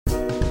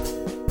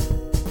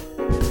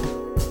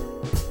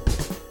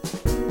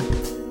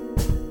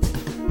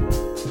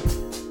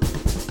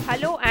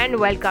and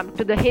welcome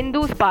to the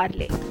Hindus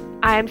Parley.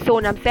 I am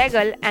Sonam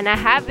Sehgal and I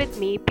have with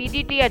me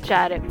PDT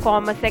Acharya,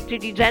 former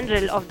Secretary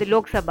General of the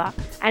Lok Sabha,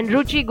 and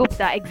Ruchi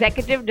Gupta,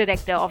 Executive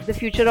Director of the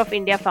Future of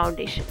India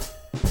Foundation.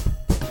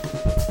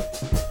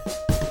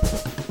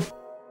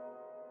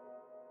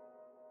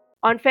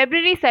 On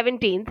February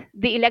 17th,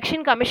 the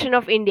Election Commission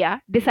of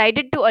India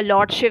decided to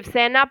allot Shiv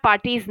Sena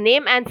party's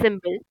name and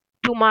symbol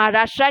to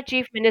Maharashtra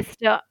Chief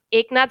Minister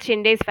Eknath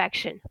Shinde's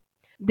faction.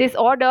 This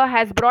order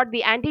has brought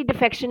the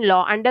anti-defection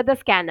law under the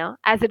scanner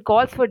as it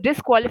calls for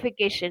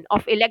disqualification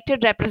of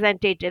elected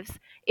representatives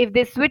if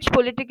they switch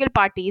political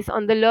parties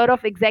on the lure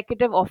of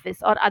executive office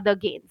or other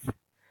gains.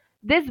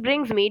 This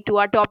brings me to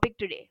our topic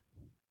today.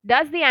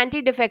 Does the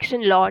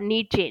anti-defection law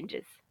need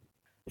changes?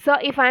 Sir,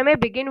 if I may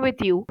begin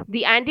with you,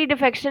 the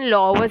anti-defection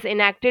law was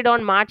enacted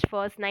on March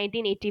 1st,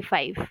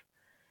 1985.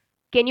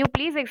 Can you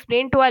please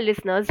explain to our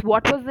listeners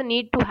what was the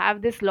need to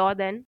have this law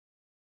then?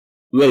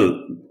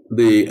 Well,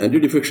 the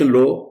anti-defection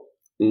law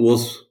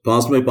was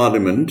passed by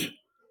Parliament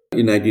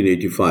in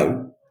 1985.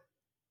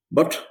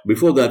 But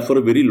before that, for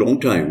a very long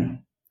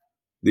time,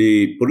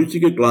 the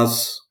political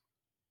class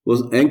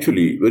was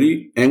actually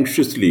very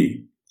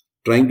anxiously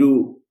trying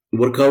to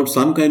work out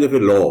some kind of a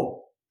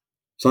law,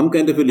 some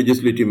kind of a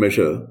legislative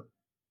measure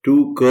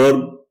to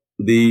curb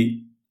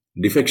the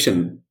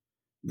defection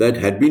that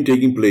had been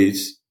taking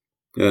place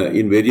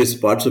in various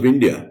parts of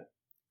India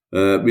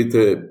with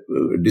a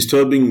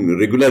disturbing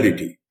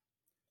regularity.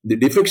 The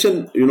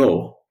defection,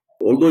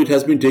 although it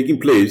has been taking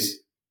place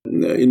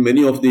in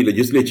many of the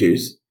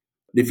legislatures,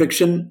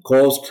 defection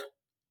caused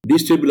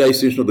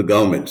destabilization of the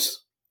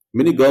governments.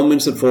 Many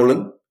governments have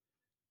fallen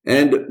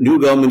and new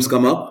governments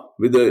come up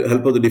with the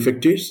help of the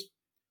defectors.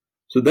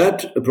 So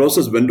that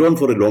process went on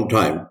for a long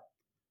time.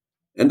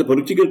 And the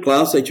political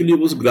class actually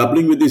was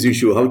grappling with this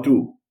issue, how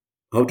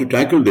to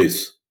tackle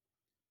this.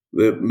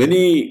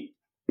 Many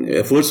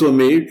efforts were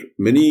made,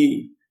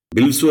 many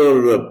bills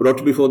were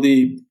brought before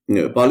the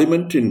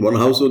Parliament in one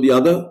house or the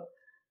other.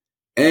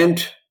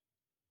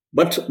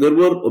 But there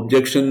were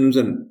objections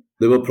and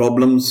there were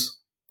problems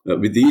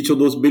with each of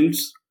those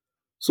bills.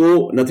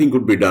 So nothing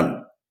could be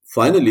done.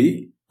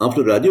 Finally,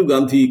 after Rajiv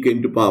Gandhi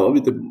came to power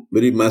with a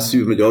very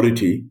massive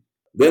majority,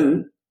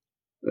 then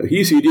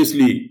he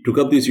seriously took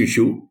up this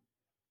issue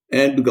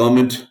and the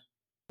government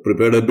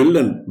prepared a bill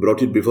and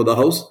brought it before the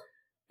House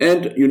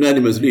and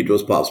unanimously it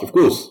was passed. Of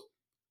course,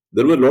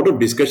 there were a lot of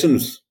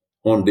discussions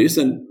on this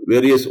and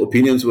various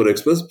opinions were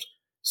expressed.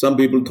 Some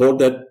people thought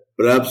that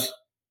perhaps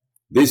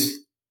this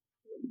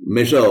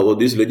measure or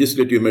this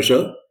legislative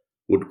measure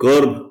would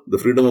curb the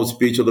freedom of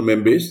speech of the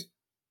members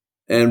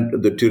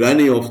and the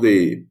tyranny of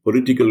the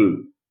political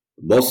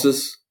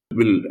bosses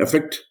will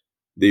affect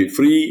the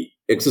free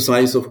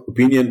exercise of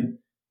opinion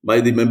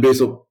by the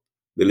members of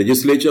the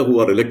legislature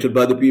who are elected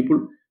by the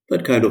people,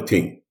 that kind of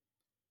thing.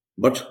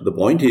 But the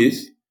point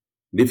is,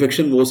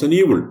 defection was an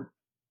evil.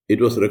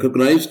 It was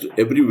recognized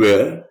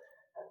everywhere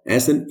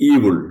as an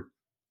evil.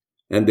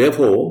 And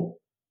therefore,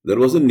 there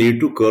was a need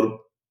to curb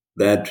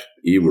that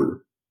evil.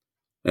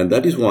 And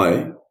that is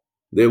why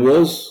there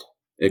was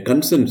a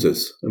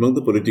consensus among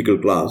the political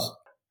class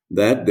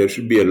that there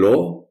should be a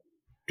law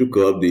to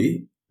curb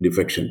the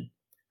defection.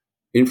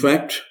 In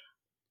fact,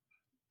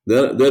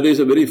 there is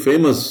a very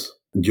famous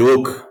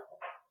joke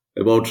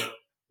about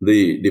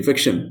the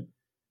defection,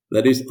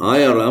 that is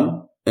Aya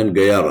Ram and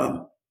Gaya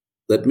Ram.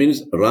 That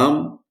means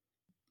Ram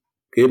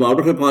came out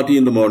of a party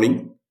in the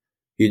morning,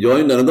 he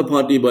joined another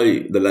party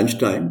by the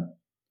lunchtime,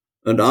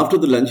 and after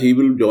the lunch he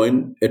will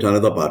join at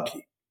another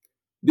party.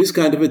 This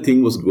kind of a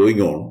thing was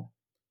going on,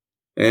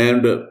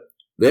 and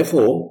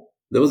therefore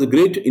there was a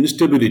great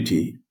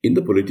instability in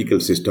the political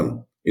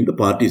system, in the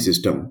party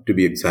system to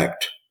be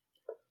exact.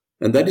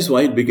 And that is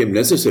why it became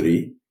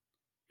necessary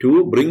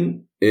to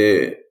bring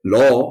a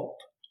law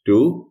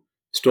to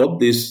stop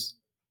this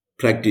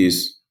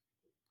practice,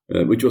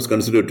 which was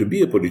considered to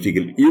be a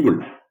political evil.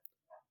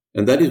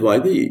 And that is why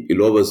the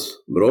law was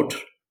brought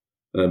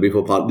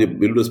the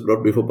bill was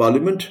brought before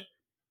Parliament,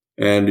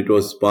 and it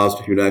was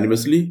passed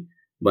unanimously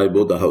by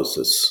both the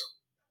houses.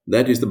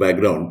 That is the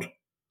background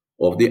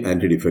of the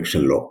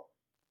anti-defection law.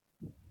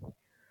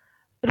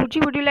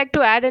 Ruchi, would you like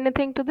to add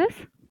anything to this?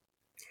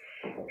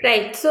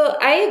 Right. So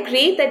I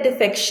agree that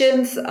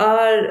defections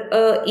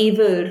are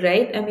evil,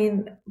 right?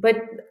 But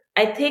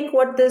I think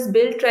what this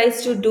bill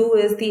tries to do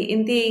is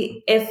in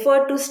the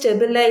effort to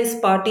stabilize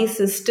party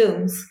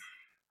systems,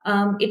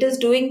 it is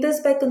doing this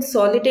by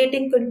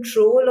consolidating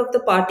control of the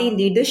party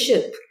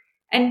leadership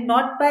and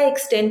not by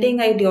extending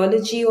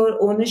ideology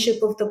or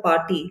ownership of the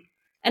party.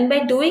 And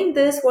by doing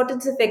this, what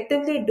it's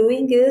effectively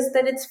doing is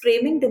that it's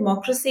framing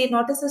democracy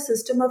not as a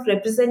system of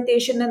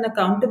representation and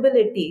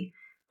accountability,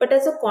 but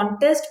as a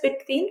contest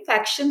between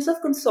factions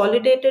of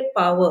consolidated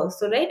power.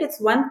 So, right,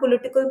 it's one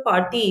political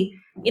party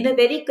in a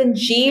very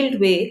congealed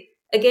way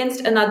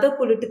against another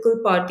political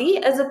party,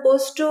 as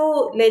opposed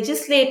to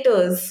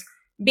legislators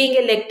being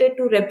elected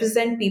to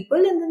represent people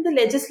and then the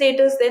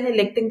legislators then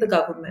electing the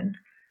government.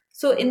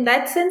 So, in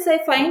that sense, I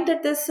find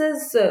that this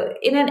is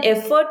in an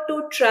effort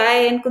to try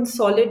and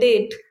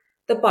consolidate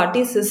the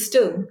party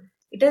system,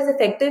 it has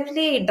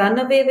effectively done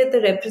away with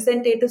the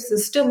representative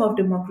system of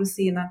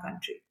democracy in our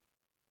country.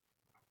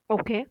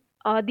 Okay.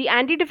 The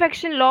anti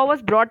defection law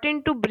was brought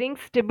in to bring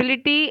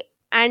stability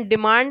and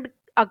demand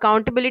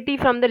accountability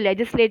from the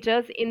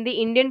legislatures in the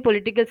Indian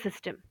political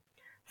system.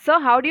 So,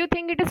 how do you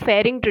think it is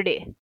faring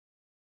today?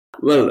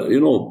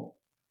 Well,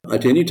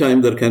 at any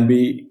time there can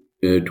be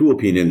two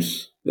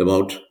opinions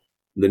about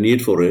the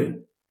need for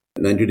an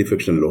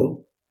anti-defection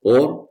law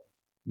or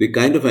the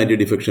kind of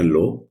anti-defection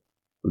law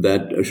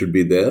that should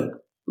be there.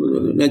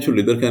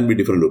 Naturally, there can be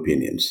different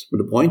opinions. But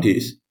the point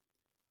is,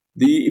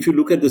 if you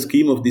look at the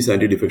scheme of this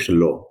anti-defection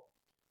law,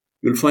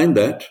 you'll find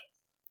that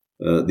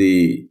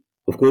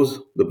of course,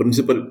 the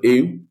principal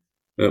aim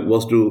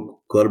was to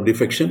curb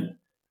defection.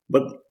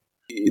 But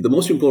the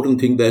most important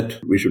thing that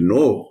we should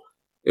know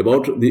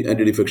about the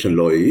anti-defection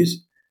law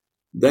is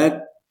that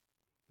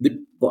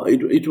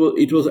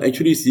it was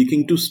actually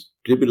seeking to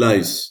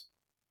stabilize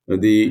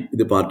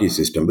the party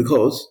system,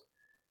 because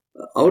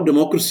in our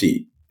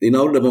democracy,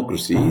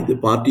 the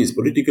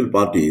political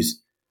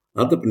parties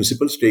are the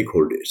principal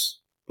stakeholders.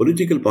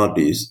 Political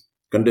parties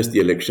contest the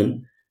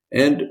election,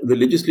 and the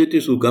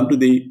legislators who come to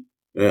the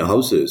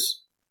houses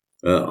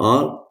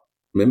are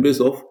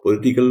members of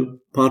political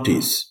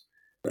parties.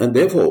 And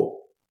therefore,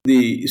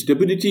 the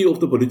stability of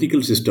the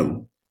political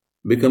system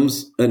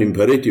becomes an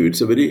imperative.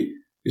 It's a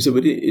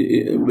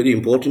very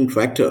important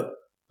factor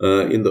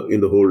in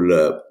the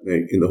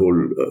whole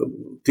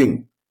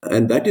thing,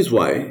 and that is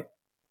why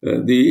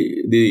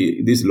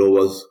this law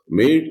was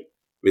made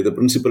with a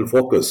principal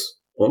focus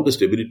on the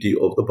stability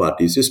of the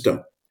party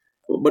system.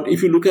 But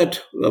if you look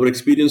at our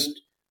experience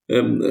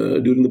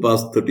during the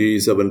past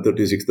 37,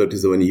 36,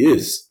 37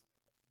 years,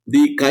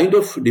 the kind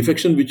of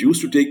defection which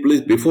used to take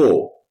place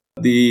before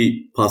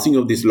the passing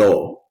of this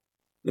law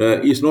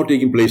is not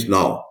taking place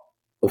now.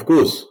 Of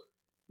course,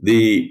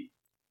 the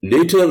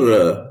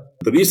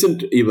the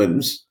recent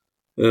events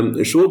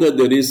show that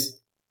there is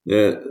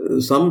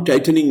some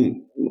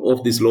tightening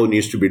of this law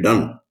needs to be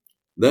done.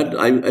 That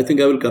I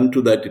think I will come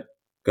to that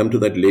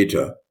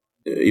later,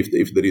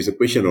 if there is a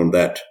question on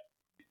that.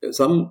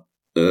 Some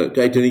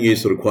tightening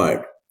is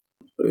required.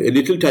 A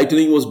little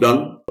tightening was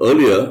done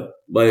earlier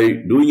by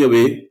doing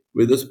away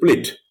with the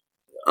split.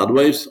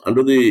 Otherwise,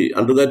 under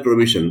that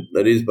provision,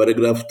 that is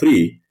paragraph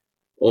 3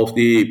 of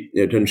the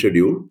 10th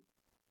schedule,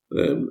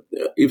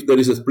 if there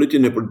is a split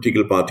in a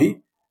political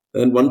party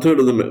and one-third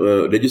of the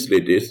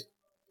legislators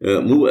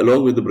move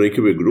along with the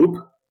breakaway group,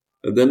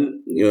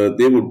 then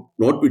they would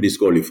not be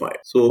disqualified.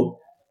 So,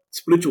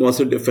 split was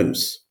a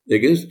defense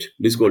against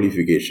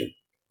disqualification.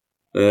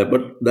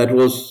 But that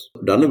was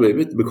done away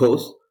with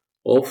because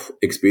of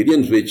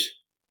experience which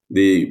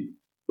the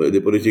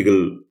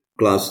political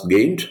class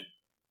gained.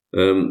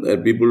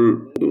 And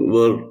people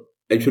were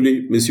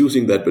actually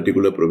misusing that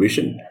particular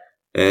provision,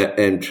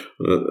 and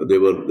they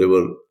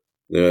were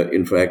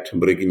in fact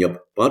breaking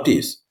up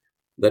parties.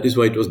 That is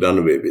why it was done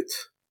away with.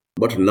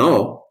 But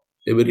now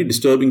a very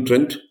disturbing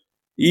trend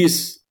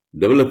is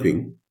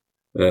developing.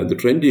 The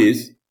trend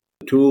is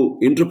to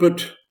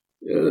interpret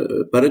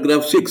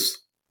paragraph 6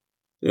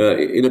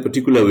 in a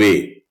particular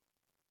way,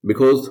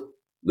 because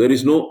there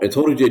is no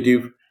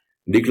authoritative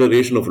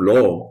declaration of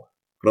law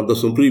from the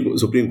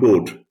Supreme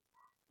Court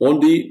on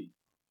the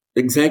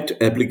exact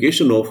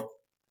application of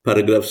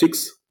paragraph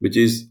 6, which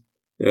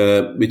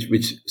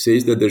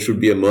says that there should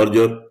be a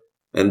merger,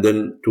 and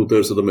then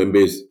 2/3 of the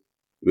members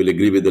will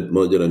agree with that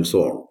merger and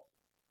so on.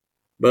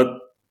 But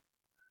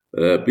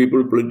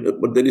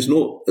but there is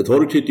no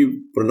authoritative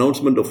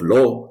pronouncement of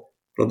law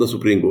from the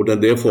Supreme Court,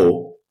 and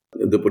therefore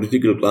the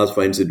political class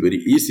finds it very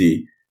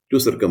easy to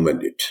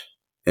circumvent it.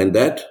 And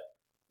that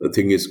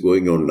thing is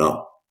going on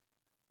now.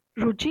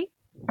 Ruchi?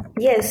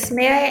 Yes,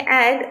 may I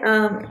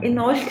add, in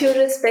all due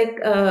respect,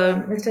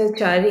 Mr.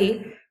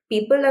 Chari,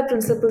 people are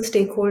principal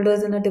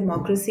stakeholders in a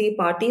democracy.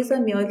 Parties are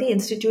merely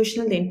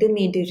institutional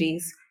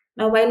intermediaries.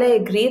 Now, while I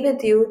agree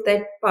with you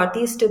that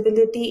party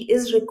stability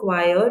is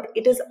required,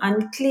 it is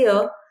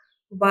unclear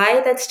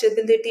why that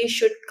stability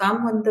should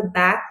come on the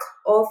back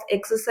of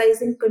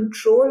exercising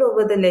control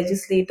over the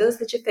legislators,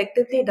 which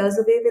effectively does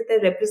away with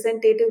their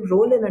representative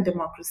role in a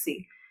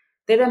democracy.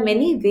 There are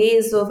many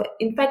ways of,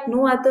 in fact,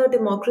 no other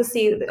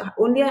democracy,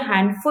 only a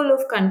handful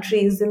of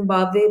countries,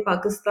 Zimbabwe,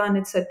 Pakistan,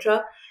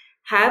 etc.,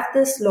 have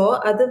this law.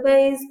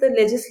 Otherwise, the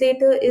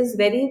legislator is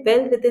very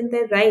well within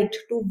their right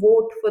to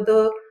vote for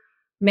the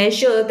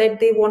measure that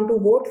they want to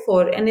vote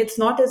for. And it's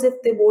not as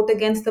if they vote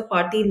against the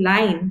party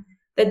line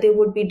that they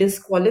would be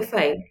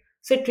disqualified.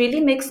 So it really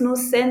makes no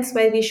sense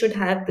why we should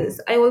have this.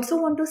 I also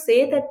want to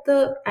say that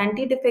the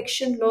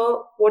anti-defection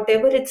law,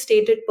 whatever its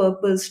stated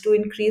purpose to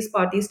increase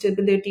party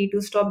stability, to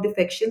stop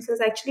defections,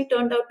 has actually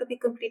turned out to be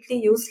completely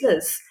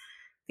useless.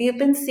 We have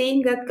been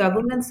seeing that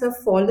governments have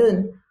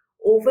fallen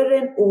over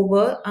and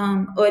over.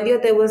 Earlier,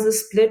 there was a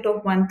split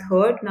of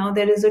 1/3. Now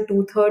there is a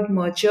 2/3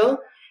 merger.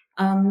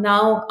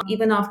 Now,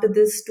 even after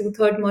this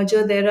 2/3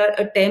 merger, there are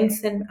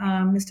attempts, and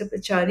Mr.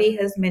 Pachari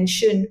has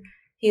mentioned,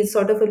 he's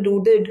sort of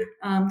alluded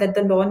that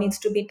the law needs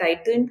to be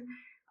tightened.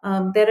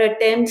 There are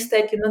attempts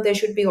that there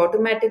should be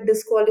automatic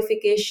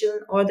disqualification,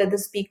 or that the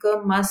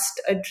speaker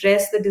must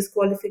address the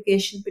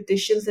disqualification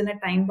petitions in a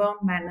time-bound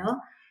manner.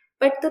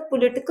 But the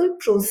political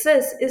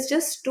process is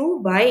just too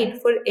wide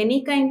for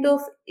any kind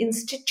of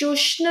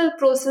institutional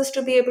process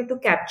to be able to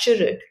capture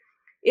it.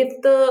 If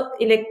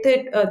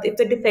if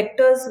the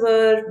defectors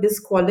were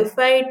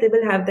disqualified, they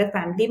will have their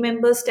family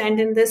members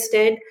stand in their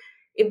stead.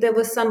 If there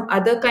was some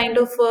other kind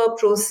of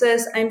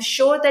process, I'm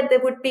sure that there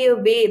would be a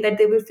way that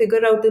they will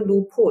figure out the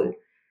loophole.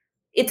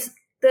 It's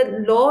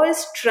The law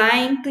is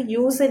trying to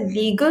use a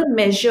legal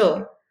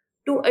measure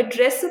to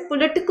address a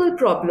political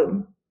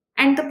problem,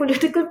 and the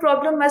political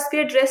problem must be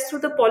addressed through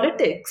the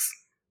politics.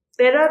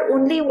 There are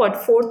only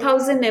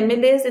 4,000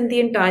 MLAs in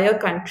the entire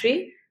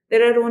country.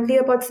 There are only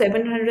about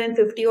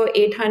 750 or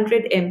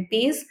 800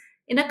 MPs.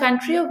 In a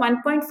country of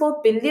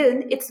 1.4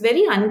 billion, it's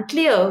very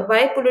unclear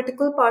why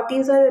political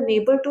parties are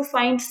unable to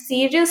find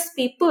serious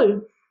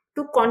people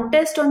to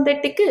contest on their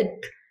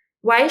ticket.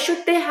 Why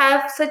should they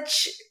have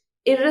such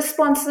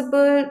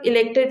irresponsible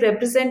elected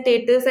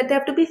representatives that they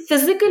have to be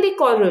physically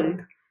quarreled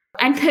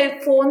and their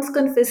phones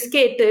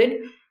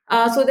confiscated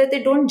so that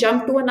they don't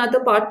jump to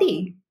another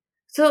party?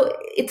 So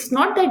it's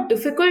not that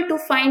difficult to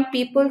find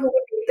people who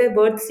would take their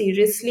words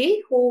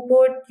seriously, who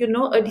would,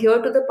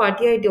 adhere to the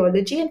party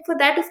ideology. And for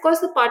that, of course,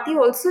 the party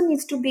also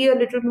needs to be a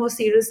little more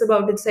serious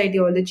about its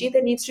ideology.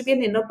 There needs to be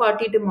an inner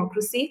party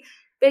democracy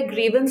where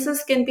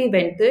grievances can be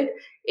vented.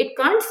 It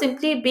can't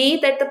simply be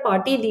that the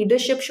party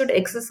leadership should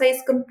exercise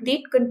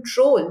complete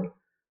control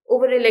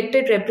over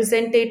elected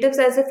representatives,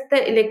 as if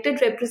the elected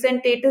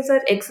representatives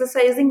are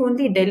exercising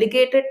only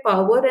delegated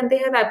power and they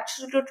have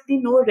absolutely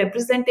no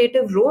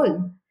representative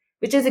role,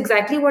 which is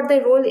exactly what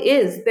their role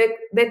is.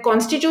 Their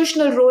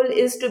constitutional role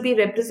is to be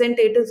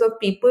representatives of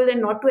people and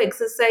not to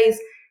exercise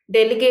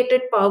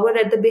delegated power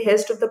at the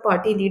behest of the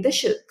party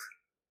leadership.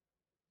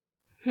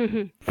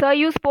 Sir,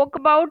 you spoke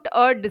about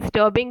a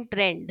disturbing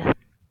trend.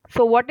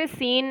 So, what is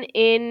seen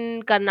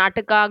in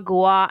Karnataka,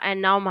 Goa,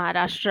 and now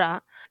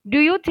Maharashtra? Do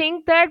you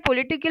think that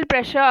political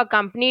pressure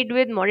accompanied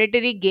with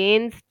monetary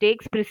gains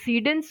takes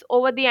precedence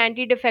over the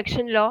anti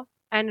defection law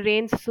and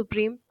reigns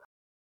supreme?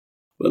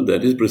 Well,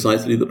 that is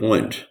precisely the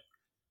point.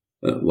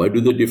 Why do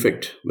they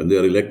defect when they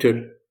are elected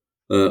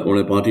on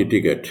a party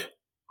ticket,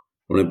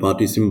 on a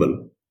party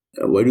symbol?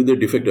 Why do they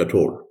defect at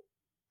all?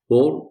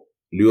 For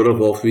lure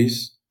of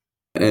office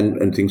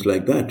and things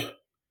like that.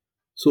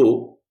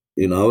 So,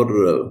 in our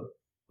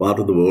part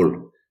of the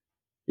world,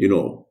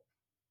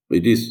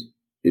 it is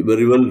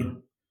very well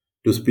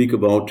to speak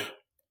about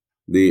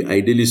the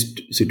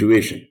idealist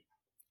situation,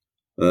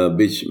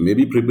 which may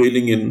be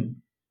prevailing in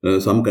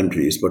some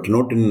countries, but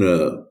not in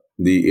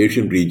the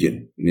Asian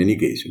region. In any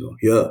case,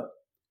 here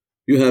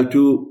you have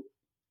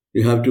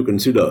to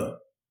consider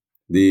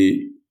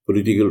the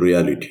political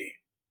reality.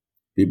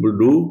 People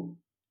do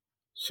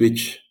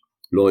switch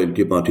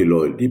loyalty, party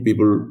loyalty.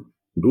 People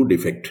do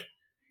defect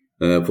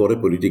for a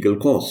political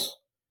cause.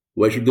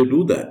 Why should they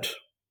do that?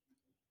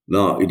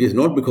 Now, it is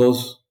not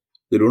because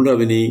they don't have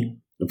any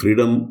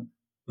freedom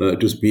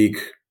to speak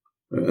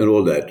and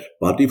all that.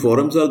 Party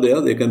forums are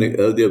there, they can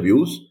air their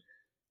views.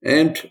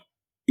 And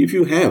if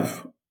you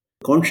have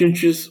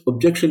conscientious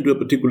objection to a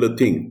particular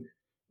thing,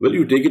 well,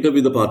 you take it up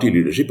with the party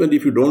leadership. And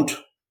if you don't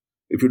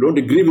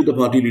agree with the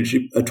party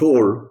leadership at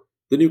all,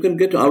 then you can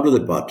get out of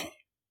that party.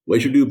 Why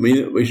should you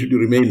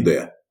remain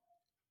there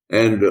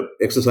and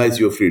exercise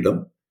your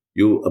freedom?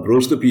 You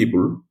approach the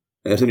people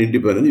as an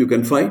independent, you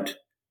can fight,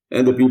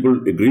 and the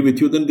people agree with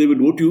you, then they will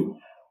vote you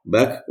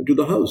back to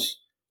the house.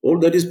 All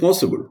that is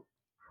possible.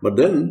 But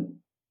then,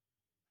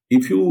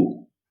 if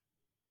you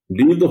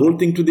leave the whole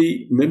thing to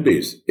the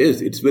members, yes,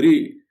 it's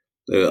very.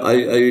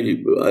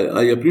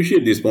 I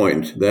appreciate this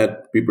point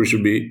that people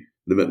should be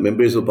the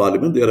members of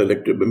parliament. They are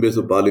elected members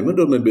of parliament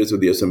or members of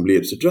the assembly,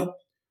 etc.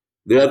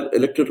 They are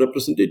elected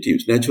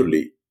representatives.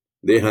 Naturally,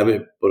 they have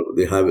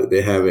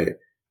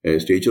a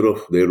stature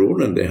of their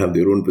own, and they have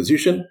their own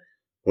position,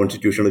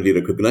 constitutionally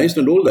recognized,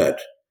 and all that.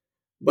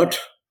 But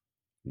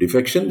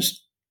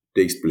defections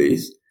takes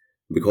place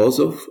because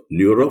of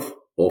lure of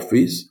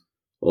office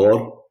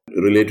or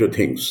related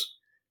things.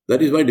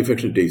 That is why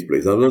defection takes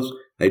place. Otherwise,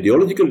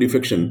 ideological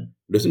defection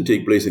doesn't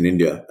take place in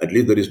India. At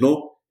least there is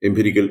no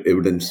empirical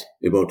evidence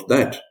about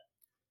that.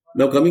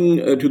 Now, coming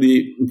to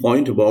the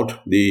point about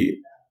the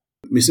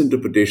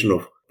misinterpretation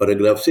of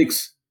paragraph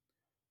 6.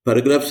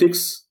 Paragraph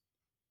 6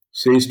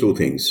 says two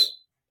things.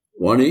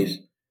 One is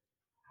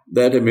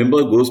that a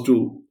member goes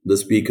to the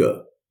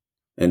speaker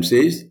and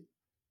says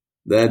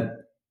that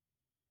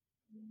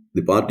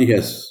the party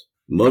has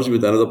merged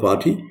with another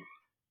party,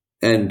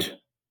 and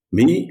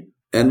me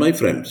and my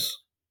friends,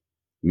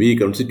 we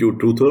constitute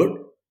 2/3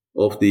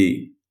 of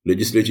the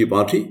legislative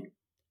party,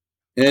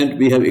 and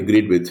we have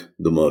agreed with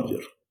the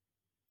merger.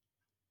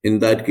 In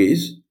that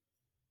case,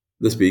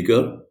 the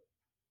speaker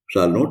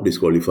shall not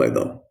disqualify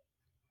them.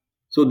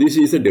 So this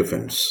is a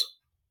defense.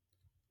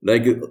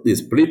 Like the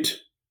split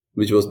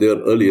which was there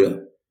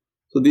earlier.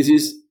 So this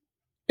is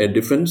a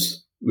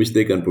defense which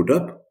they can put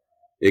up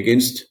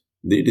against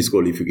the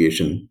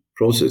disqualification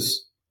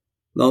process.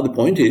 Now, the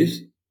point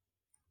is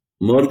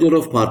merger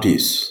of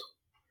parties.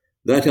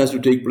 That has to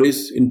take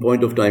place in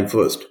point of time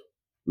first.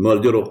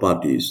 Merger of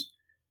parties.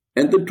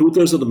 And the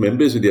two-thirds of the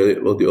members of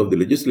the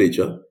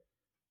legislature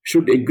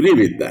should agree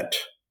with that.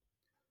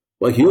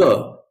 But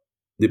here,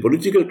 the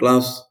political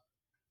class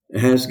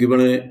has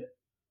given a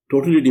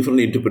totally different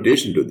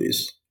interpretation to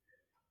this.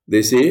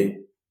 They say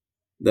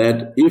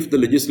that if the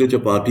legislature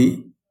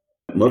party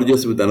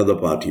merges with another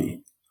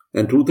party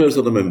and two-thirds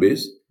of the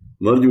members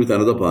merge with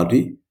another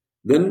party,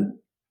 then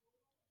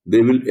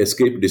they will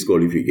escape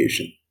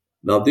disqualification.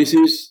 Now, this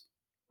is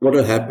what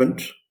has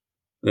happened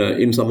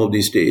in some of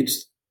these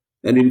states.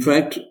 And in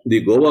fact, the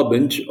Goa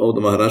bench of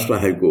the Maharashtra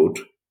High Court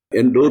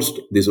endorsed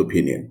this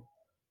opinion,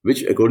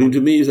 which according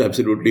to me is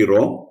absolutely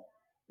wrong.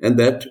 And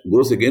that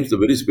goes against the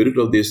very spirit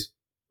of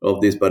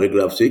this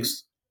paragraph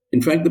 6.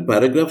 In fact, the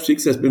paragraph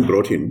 6 has been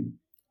brought in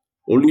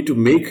only to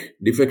make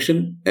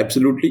defection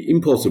absolutely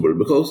impossible,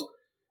 because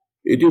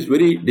it is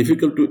very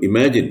difficult to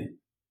imagine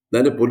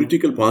that a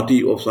political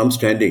party of some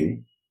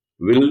standing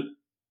will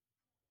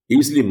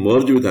easily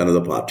merge with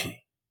another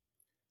party.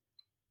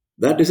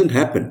 That doesn't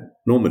happen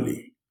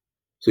normally.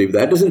 So if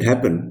that doesn't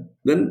happen,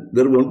 then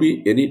there won't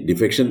be any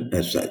defection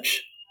as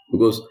such,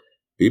 because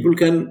people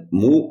can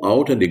move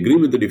out and agree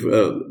with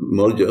the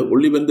merger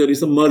only when there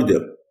is a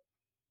merger.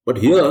 But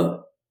here,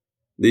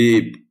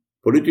 the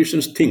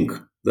politicians think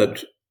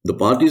that the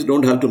parties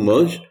don't have to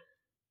merge,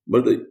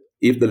 but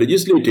if the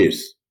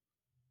legislators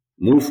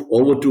move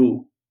over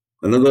to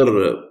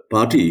another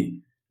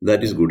party,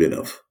 that is good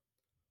enough.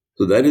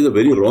 So that is a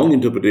very wrong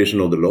interpretation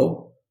of the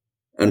law.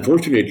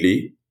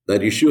 Unfortunately,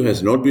 that issue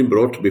has not been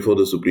brought before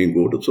the Supreme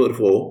Court.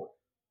 So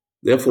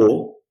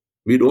therefore,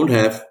 we don't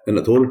have an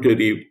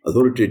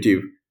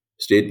authoritative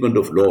statement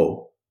of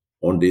law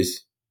on this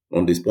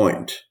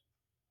point.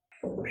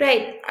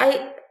 Right.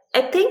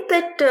 I think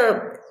that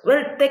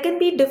there can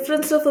be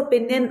difference of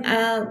opinion.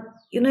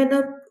 In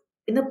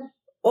a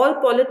all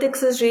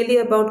politics is really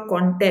about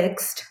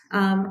context,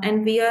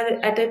 and we are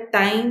at a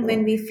time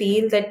when we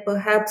feel that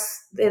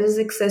perhaps there is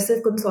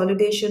excessive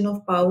consolidation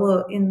of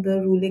power in the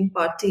ruling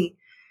party.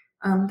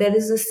 There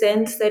is a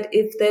sense that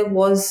if there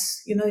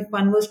was, if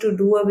one was to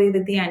do away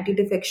with the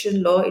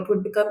anti-defection law, it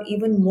would become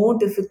even more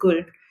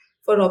difficult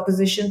for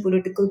opposition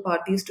political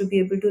parties to be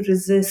able to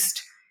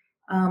resist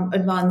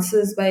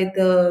advances by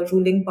the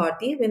ruling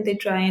party when they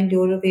try and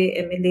lure away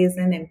MLAs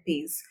and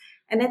MPs.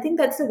 And I think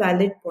that's a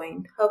valid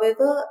point.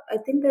 However, I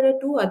think there are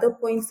two other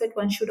points that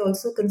one should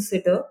also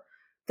consider.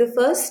 The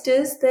first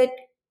is that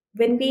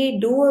when we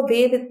do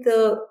away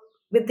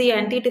with the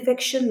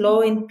anti-defection law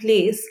in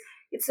place,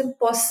 it's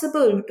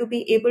impossible to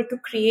be able to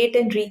create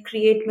and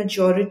recreate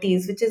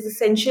majorities, which is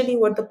essentially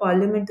what the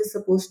parliament is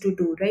supposed to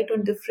do, right?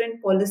 On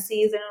different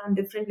policies and on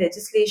different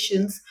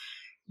legislations,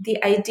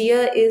 the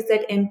idea is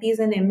that MPs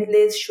and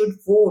MLAs should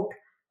vote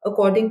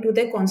according to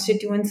their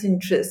constituents'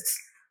 interests.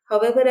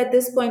 However, at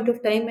this point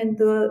of time, and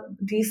the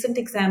recent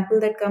example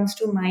that comes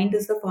to mind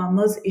is the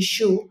farmers'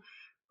 issue,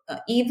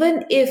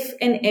 even if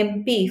an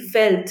MP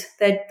felt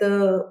that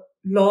the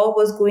law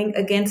was going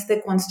against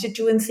their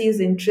constituency's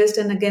interest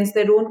and against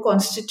their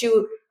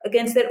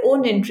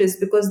own interest,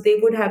 because they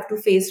would have to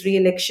face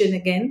re-election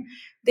again,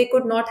 they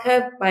could not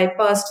have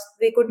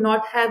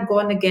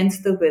gone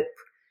against the whip,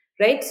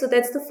 right? So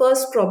that's the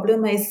first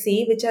problem I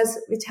see, which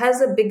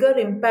has a bigger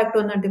impact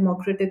on our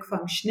democratic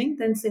functioning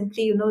than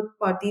simply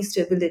party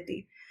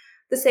stability.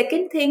 The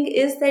second thing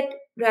is that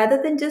rather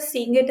than just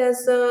seeing it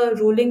as a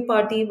ruling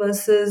party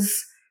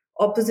versus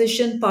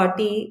opposition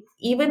party,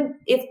 even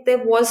if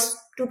there was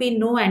to be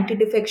no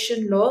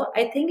anti-defection law,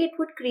 I think it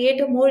would create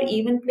a more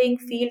even playing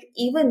field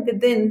even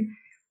within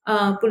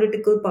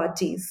political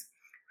parties.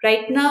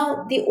 Right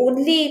now, the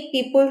only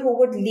people who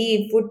would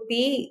leave would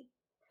be,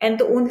 and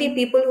the only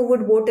people who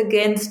would vote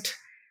against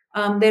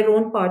their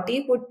own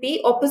party would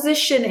be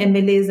opposition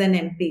MLAs and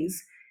MPs.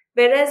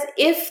 Whereas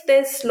if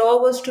this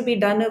law was to be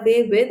done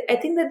away with, I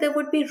think that there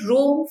would be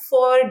room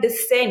for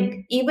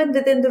dissent even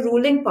within the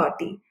ruling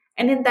party.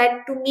 And in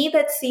that, to me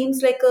that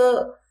seems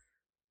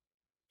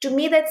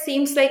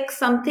like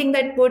something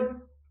that would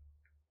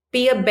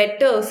be a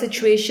better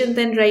situation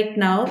than right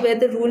now, where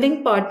the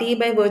ruling party,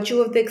 by virtue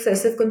of the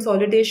excessive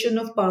consolidation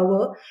of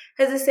power,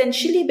 has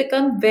essentially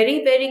become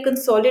very, very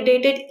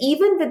consolidated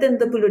even within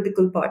the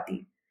political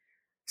party.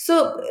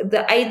 So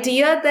the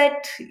idea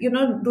that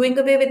doing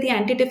away with the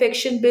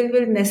anti-defection bill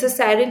will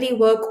necessarily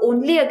work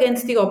only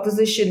against the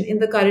opposition in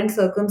the current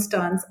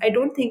circumstance, I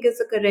don't think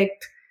is a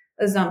correct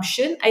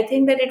assumption. I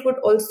think that it would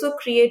also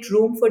create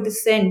room for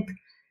dissent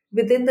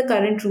within the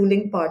current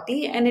ruling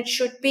party, and it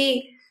should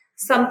be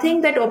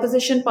something that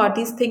opposition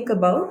parties think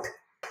about,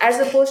 as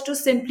opposed to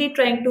simply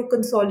trying to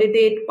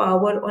consolidate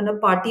power on a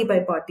party by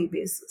party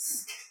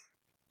basis.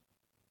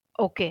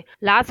 Okay,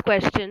 last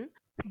question.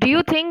 Do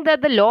you think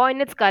that the law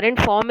in its current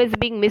form is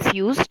being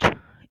misused?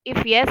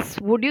 If yes,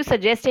 would you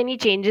suggest any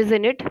changes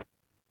in it,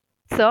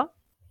 sir?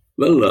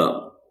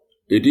 Well,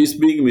 it is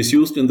being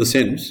misused in the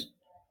sense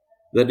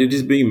that it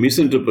is being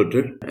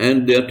misinterpreted,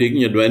 and they are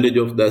taking advantage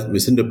of that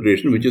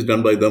misinterpretation, which is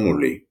done by them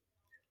only.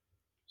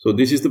 So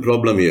this is the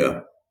problem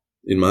here.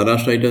 In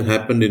Maharashtra, it has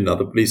happened. In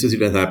other places,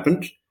 it has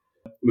happened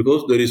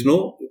because there is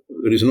no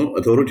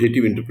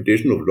authoritative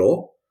interpretation of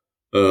law,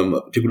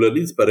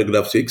 particularly it's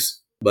paragraph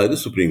 6 by the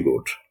Supreme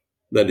Court.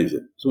 That is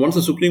it. So once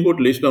the Supreme Court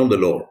lays down the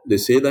law, they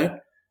say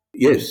that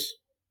yes,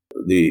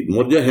 the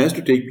merger has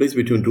to take place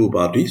between two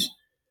parties,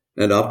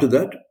 and after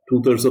that,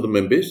 2/3 of the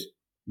members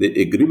they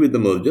agree with the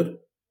merger.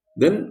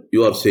 Then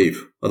you are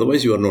safe.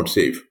 Otherwise, you are not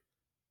safe.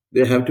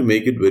 They have to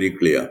make it very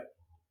clear.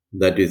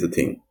 That is the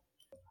thing.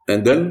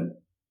 And then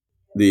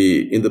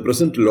in the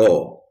present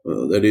law,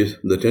 that is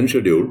the 10th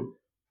schedule,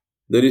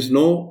 there is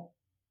no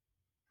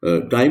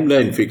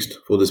timeline fixed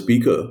for the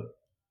speaker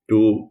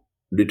to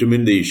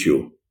determine the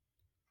issue.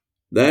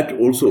 That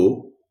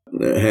also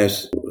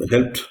has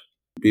helped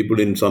people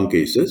in some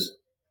cases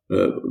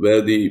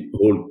where the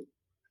whole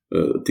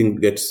thing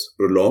gets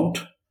prolonged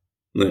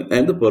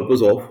and the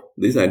purpose of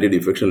this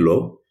anti-defection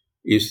law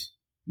is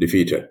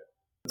defeated.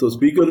 So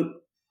speaker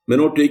may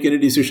not take any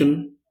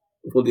decision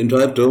for the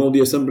entire term of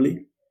the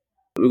assembly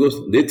because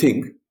they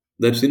think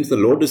that since the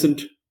law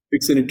doesn't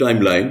fix any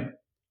timeline,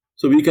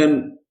 so we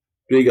can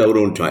take our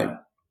own time.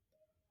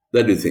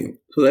 That is the thing.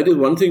 So that is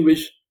one thing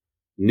which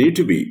need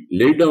to be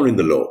laid down in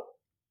the law,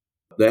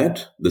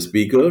 that the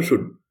speaker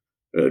should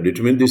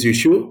determine this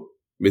issue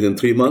within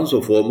 3 months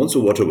or 4 months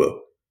or whatever.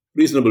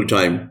 Reasonable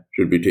time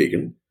should be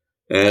taken,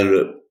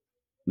 and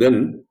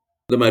then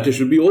the matter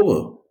should be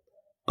over.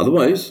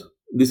 Otherwise,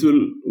 this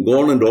will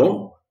go on and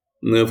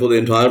on for the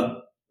entire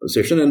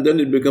session, and then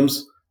it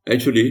becomes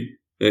actually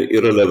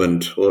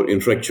irrelevant or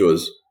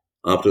infructuous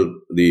after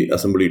the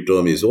assembly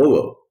term is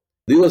over.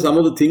 These are some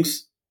of the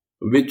things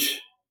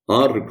which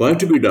are required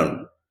to be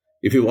done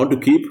if you want to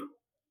keep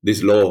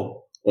this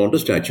law on the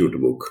statute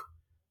book.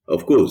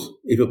 Of course,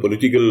 if a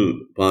political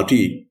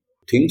party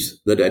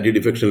thinks that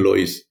anti-defection law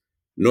is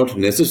not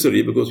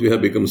necessary because we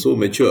have become so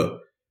mature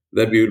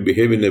that we will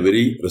behave in a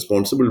very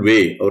responsible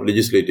way, our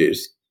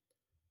legislators,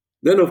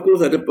 then of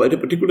course at a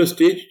particular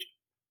stage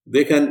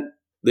they can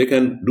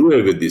do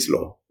away with this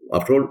law.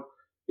 After all,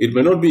 it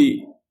may not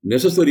be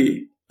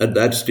necessary at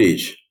that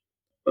stage.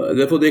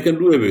 Therefore, they can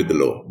do away with the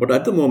law. But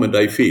at the moment,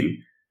 I feel,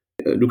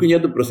 looking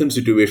at the present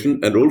situation,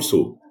 and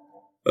also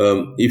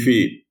if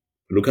we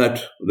look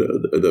at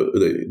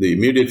the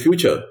immediate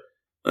future,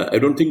 I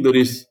don't think there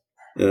is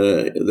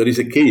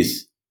a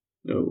case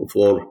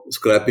for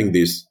scrapping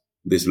this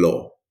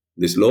law.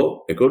 This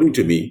law, according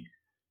to me,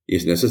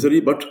 is necessary,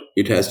 but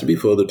it has to be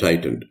further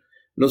tightened.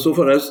 Now, so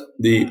far as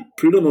the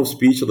freedom of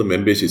speech of the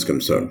members is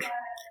concerned,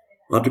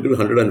 Article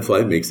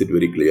 105 makes it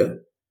very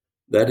clear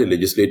that a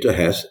legislator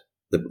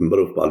the member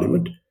of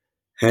parliament,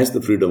 has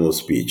the freedom of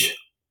speech.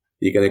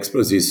 He can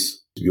express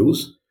his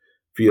views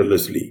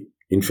fearlessly.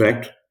 In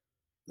fact,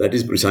 that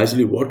is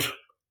precisely what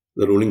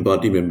the ruling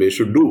party members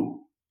should do.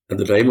 At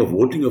the time of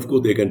voting, of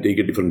course, they can take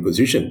a different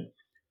position.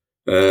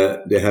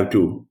 They have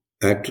to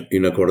act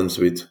in accordance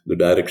with the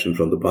direction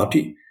from the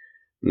party.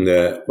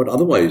 But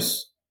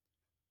otherwise,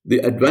 the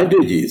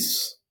advantage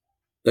is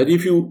that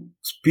if you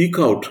speak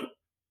out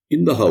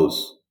in the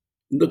House,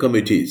 in the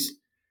committees,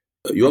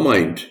 your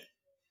mind,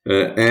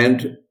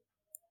 and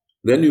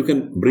then you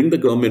can bring the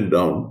government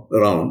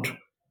around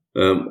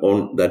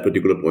on that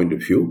particular point of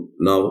view.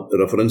 Now, a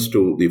reference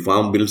to the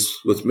farm bills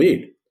was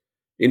made.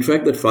 In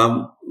fact, that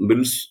farm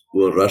bills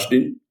were rushed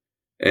in,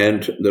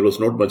 and there was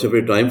not much of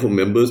a time for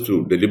members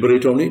to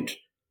deliberate on it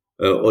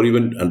or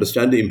even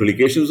understand the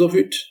implications of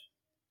it.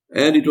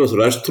 And it was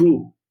rushed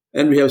through,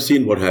 and we have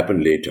seen what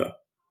happened later.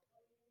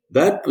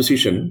 That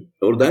position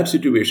or that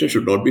situation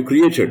should not be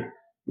created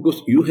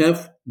because you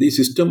have the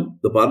system,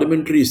 the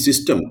parliamentary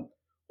system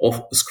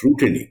of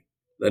scrutiny.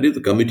 That is,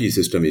 the committee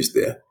system is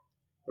there.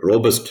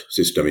 Robust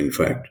system, in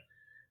fact.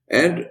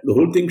 And the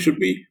whole thing should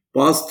be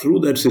passed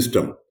through that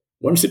system.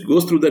 Once it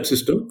goes through that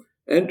system,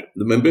 and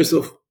the members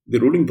of the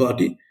ruling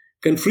party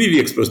can freely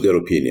express their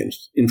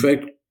opinions. In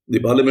fact, the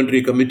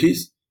parliamentary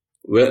committees,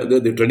 where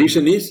the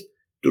tradition is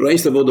to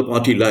rise above the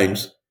party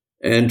lines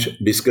and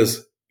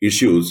discuss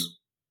issues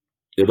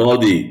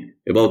above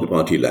the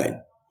party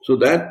line. So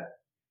that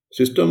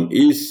system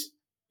is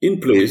in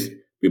place.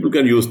 People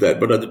can use that.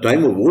 But at the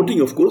time of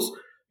voting, of course,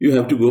 you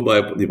have to go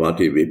by the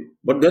party whip.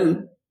 But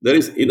then there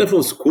is enough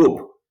of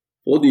scope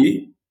for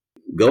the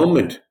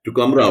government to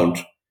come round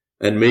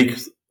and make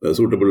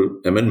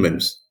suitable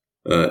amendments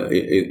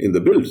in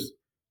the bills.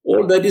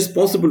 All that is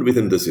possible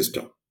within the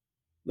system.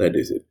 That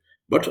is it.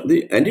 But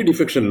the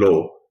anti-defection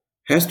law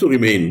has to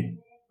remain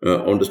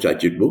on the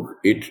statute book.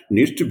 It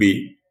needs to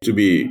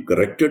be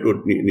corrected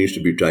or needs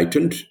to be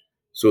tightened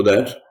so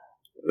that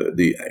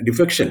the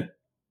defection,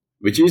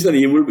 which is an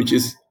evil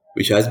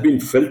which has been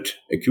felt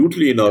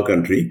acutely in our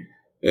country,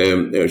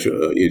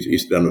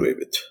 is done away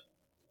with.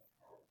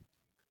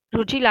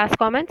 Ruchi, last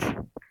comments?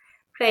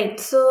 Right.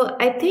 So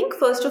I think,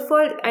 first of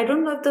all, I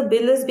don't know if the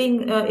bill is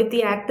if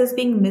the act is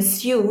being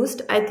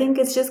misused. I think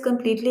it's just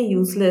completely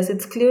useless.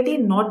 It's clearly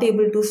not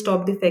able to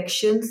stop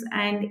defections,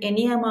 and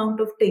any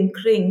amount of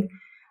tinkering.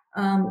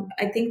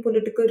 I think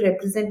political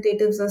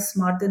representatives are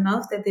smart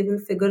enough that they will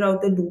figure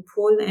out the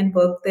loophole and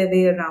work their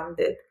way around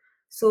it.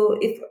 So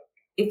if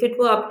it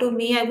were up to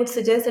me, I would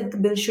suggest that the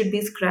bill should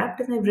be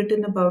scrapped, and I've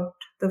written about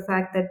the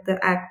fact that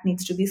the act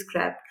needs to be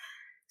scrapped.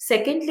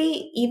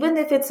 Secondly, even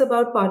if it's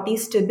about party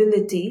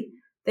stability,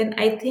 then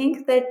I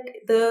think that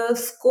the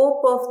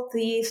scope of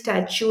the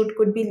statute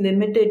could be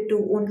limited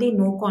to only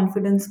no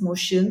confidence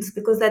motions,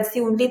 because that's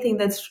the only thing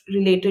that's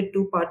related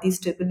to party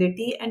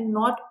stability, and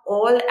not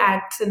all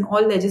acts and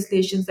all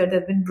legislations that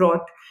have been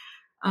brought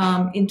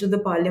into the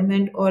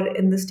parliament or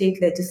in the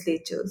state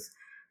legislatures.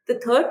 The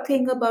third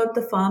thing about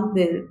the farm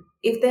bill,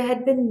 if there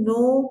had been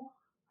no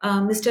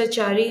Mr.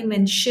 Achari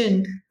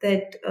mentioned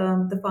that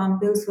the farm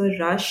bills were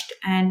rushed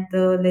and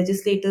the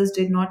legislators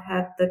did not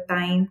have the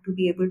time to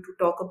be able to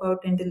talk about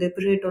and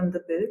deliberate on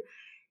the bill.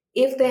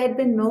 If there had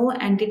been no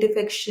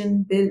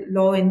anti-defection bill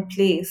law in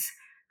place,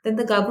 then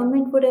the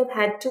government would have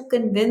had to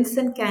convince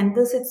and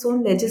canvass its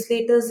own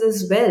legislators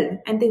as well,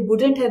 and they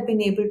wouldn't have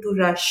been able to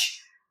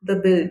rush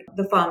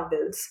the farm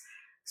bills.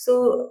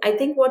 So I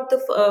think what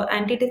the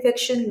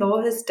anti-defection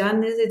law has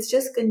done is it's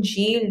just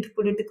congealed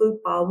political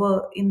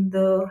power in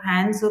the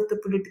hands of the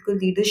political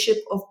leadership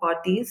of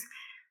parties,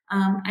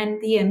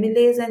 and the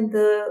MLAs and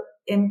the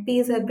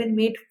MPs have been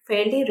made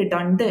fairly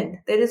redundant.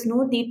 There is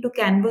no need to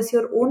canvass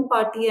your own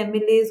party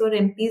MLAs or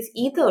MPs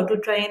either to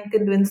try and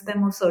convince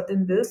them of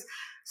certain bills.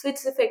 So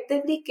it's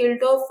effectively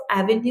killed off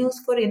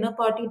avenues for inner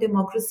party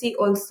democracy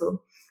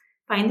also.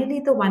 Finally,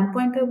 the one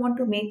point I want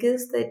to make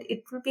is that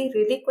it will be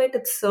really quite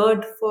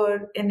absurd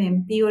for an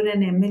MP or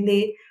an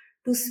MLA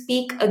to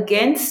speak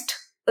against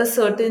a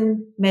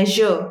certain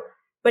measure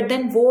but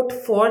then vote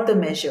for the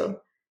measure.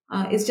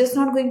 It's just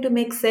not going to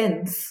make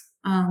sense.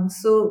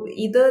 So,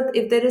 either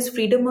if there is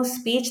freedom of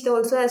speech, there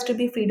also has to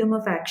be freedom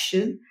of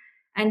action.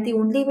 And the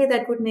only way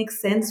that would make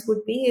sense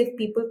would be if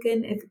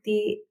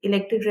the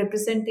elected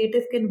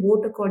representative can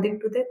vote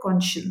according to their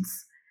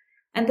conscience.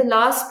 And the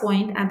last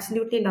point,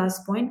 absolutely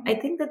last point, I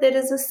think that there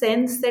is a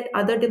sense that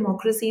other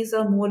democracies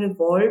are more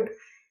evolved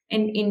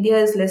and India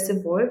is less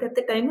evolved. At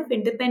the time of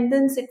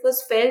independence, it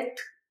was felt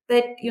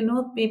that,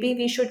 maybe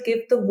we should give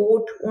the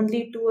vote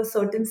only to a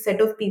certain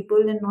set of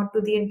people and not to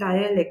the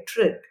entire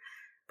electorate.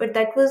 But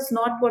that was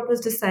not what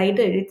was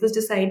decided. It was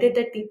decided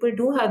that people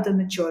do have the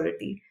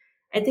majority.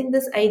 I think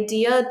this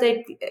idea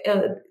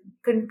that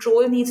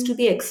control needs to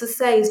be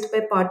exercised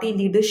by party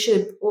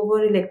leadership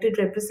over elected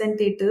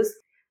representatives,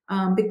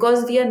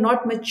 because we are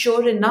not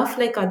mature enough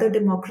like other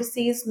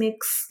democracies,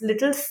 makes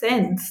little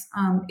sense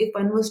if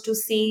one was to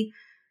see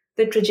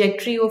the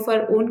trajectory of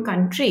our own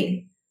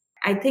country.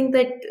 I think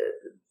that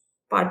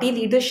party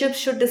leadership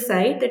should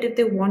decide that if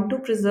they want to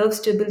preserve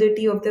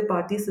stability of their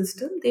party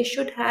system, they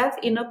should have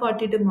inner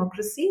party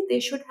democracy, they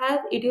should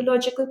have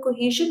ideological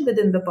cohesion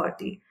within the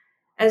party,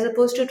 as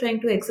opposed to trying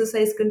to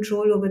exercise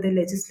control over the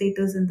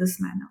legislators in this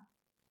manner.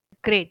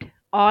 Great.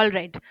 All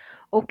right.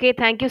 Okay,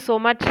 thank you so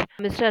much,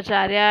 Mr.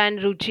 Acharya and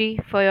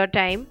Ruchi, for your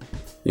time.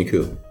 Thank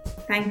you.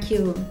 Thank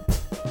you.